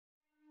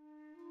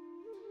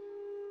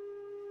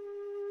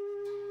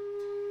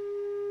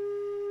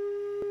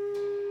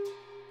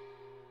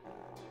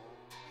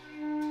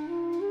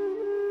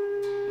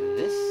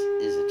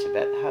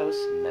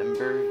House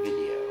member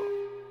video.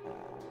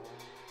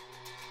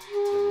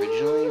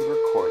 Originally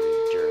recorded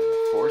during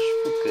the Force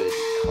for Good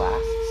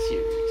class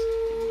series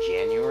in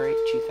January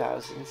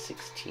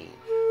 2016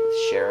 with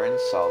Sharon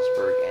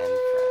Salzberg and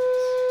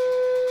friends.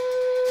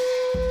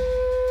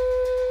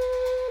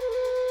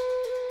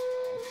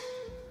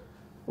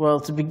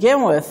 Well, to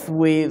begin with,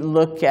 we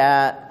look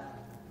at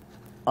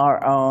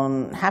our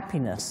own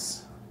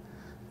happiness,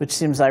 which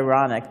seems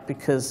ironic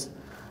because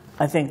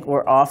I think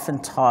we're often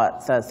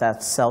taught that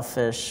that's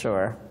selfish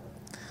or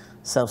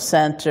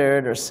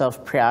self-centered or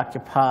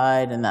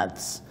self-preoccupied, and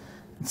that's,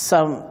 in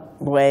some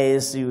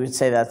ways, you would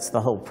say that's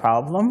the whole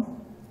problem.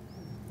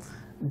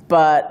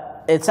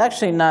 But it's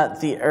actually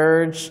not the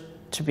urge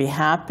to be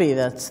happy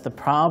that's the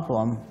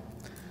problem.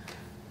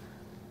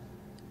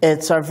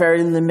 It's our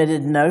very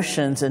limited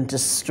notions and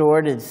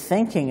distorted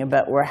thinking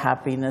about where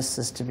happiness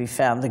is to be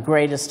found, the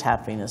greatest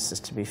happiness is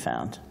to be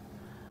found.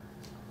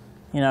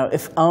 You know,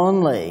 if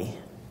only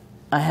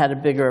I had a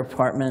bigger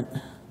apartment,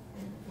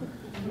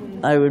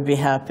 I would be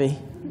happy.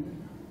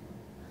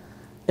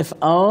 If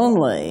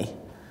only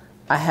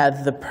I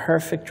had the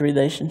perfect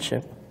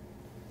relationship,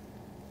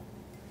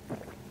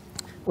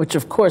 which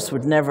of course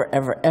would never,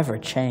 ever, ever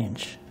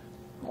change,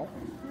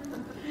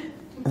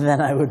 then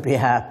I would be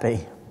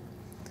happy.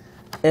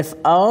 If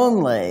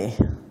only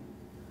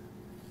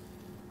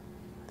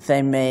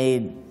they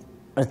made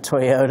a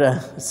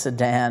Toyota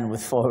sedan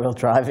with four-wheel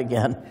drive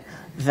again,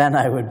 then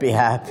I would be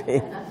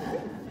happy.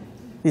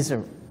 These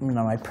are,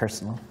 my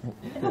personal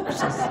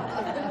wishes.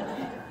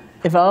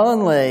 If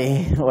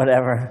only,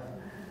 whatever.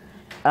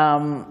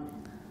 And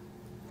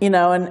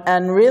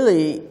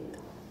really,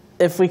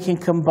 if we can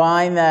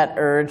combine that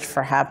urge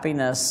for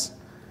happiness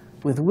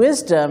with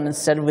wisdom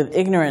instead of with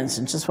ignorance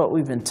and just what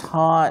we've been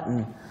taught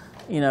and,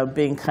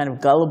 being kind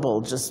of gullible,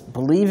 just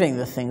believing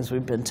the things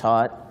we've been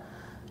taught,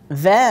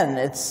 then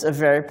it's a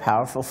very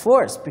powerful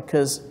force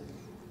because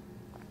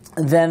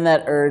then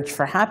that urge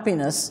for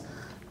happiness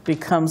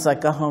becomes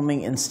like a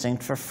homing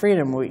instinct for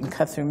freedom, where we can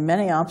cut through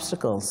many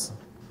obstacles.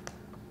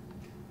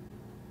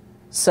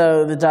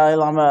 So the Dalai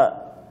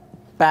Lama,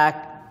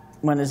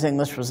 back when his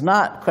English was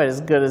not quite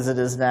as good as it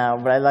is now,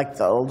 but I like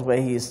the old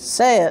way he used to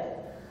say it,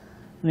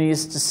 and he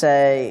used to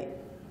say,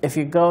 if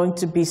you're going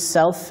to be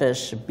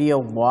selfish, be a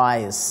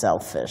wise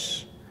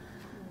selfish.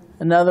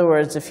 In other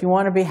words, if you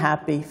want to be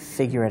happy,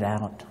 figure it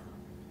out.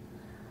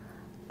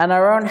 And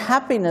our own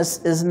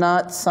happiness is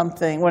not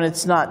something, when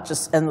it's not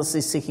just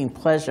endlessly seeking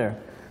pleasure,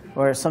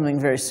 or something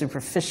very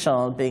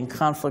superficial, being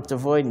conflict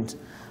avoidant,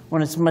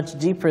 when it's much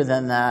deeper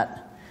than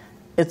that,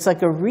 it's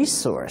like a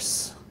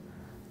resource.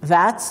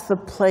 That's the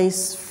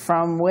place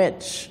from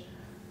which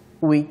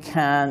we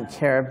can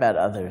care about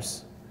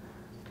others.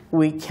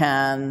 We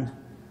can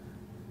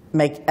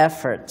make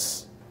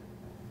efforts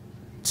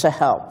to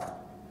help.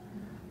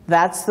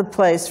 That's the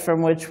place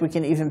from which we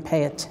can even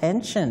pay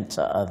attention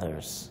to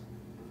others.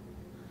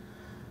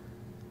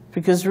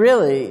 Because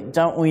really,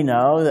 don't we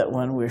know that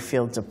when we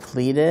feel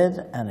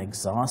depleted and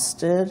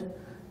exhausted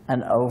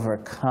and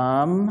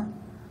overcome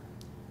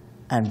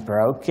and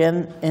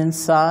broken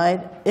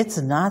inside, it's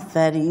not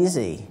that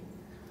easy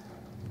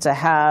to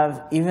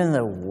have even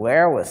the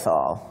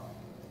wherewithal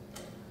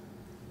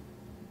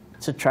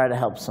to try to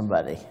help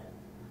somebody,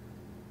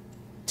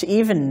 to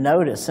even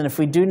notice. And if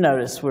we do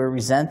notice, we're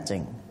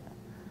resenting.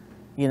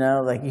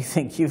 Like you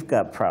think you've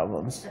got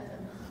problems.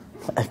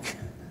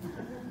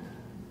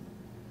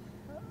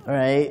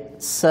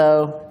 Right?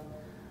 So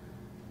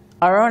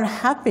our own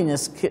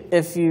happiness,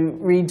 if you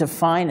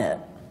redefine it,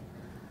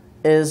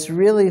 is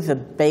really the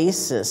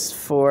basis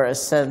for a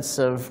sense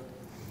of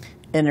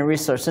inner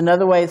resource.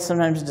 Another way it's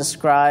sometimes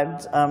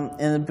described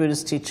in the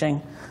Buddhist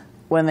teaching,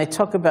 when they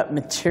talk about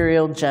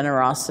material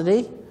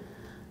generosity,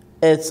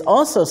 it's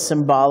also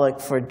symbolic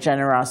for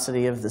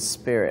generosity of the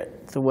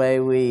spirit, the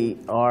way we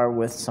are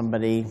with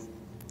somebody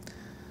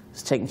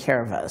who's taking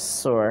care of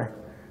us, or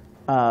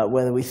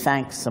whether we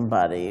thank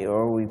somebody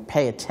or we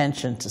pay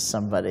attention to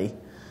somebody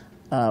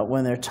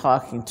when they're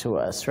talking to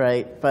us,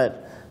 right?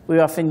 But we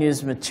often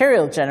use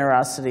material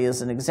generosity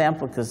as an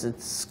example because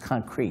it's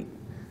concrete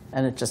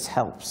and it just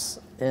helps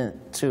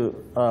to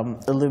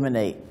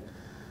illuminate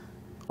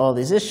all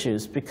these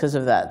issues because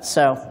of that.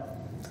 So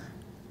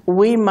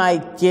we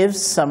might give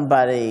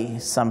somebody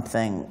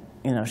something,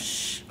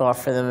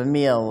 offer them a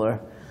meal or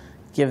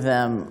give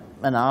them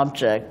an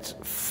object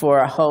for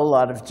a whole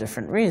lot of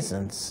different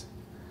reasons.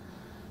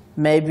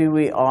 Maybe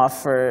we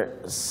offer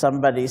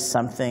somebody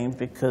something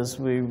because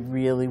we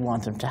really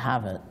want them to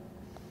have it.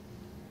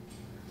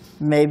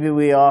 Maybe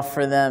we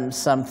offer them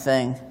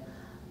something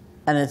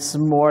and it's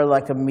more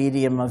like a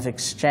medium of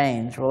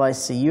exchange. Well, I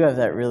see you have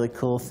that really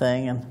cool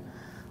thing, and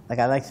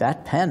I like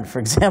that pen, for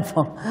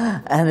example.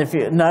 And if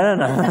you, no.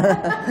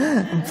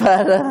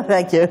 But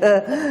thank you.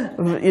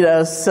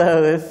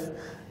 So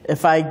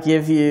if I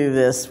give you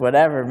this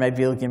whatever,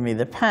 maybe you'll give me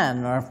the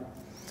pen, or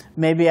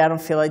maybe I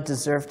don't feel I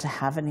deserve to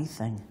have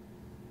anything.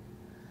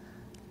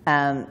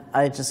 And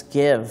I just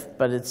give,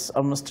 but it's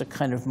almost a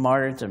kind of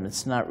martyrdom.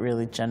 It's not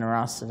really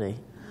generosity.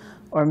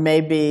 Or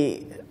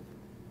maybe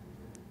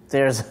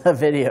there's a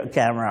video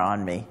camera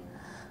on me,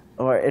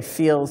 or it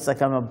feels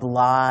like I'm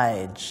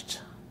obliged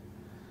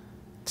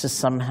to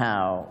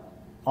somehow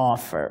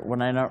offer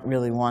when I don't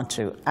really want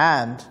to.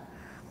 And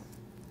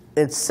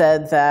it's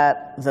said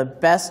that the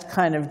best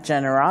kind of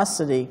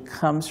generosity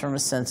comes from a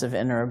sense of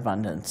inner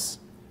abundance.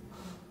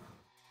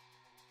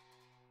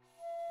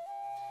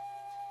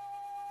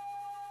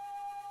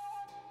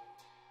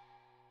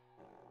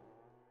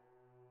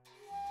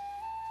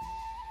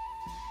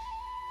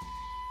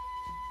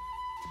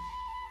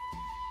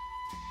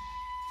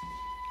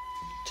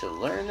 To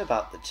learn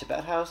about the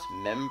Tibet House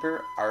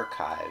member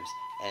archives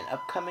and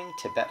upcoming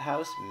Tibet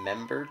House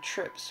member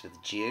trips with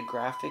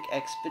geographic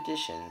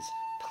expeditions,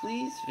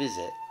 please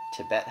visit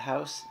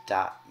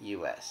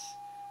tibethouse.us.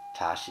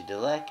 Tashi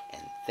Delek,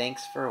 and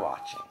thanks for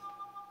watching.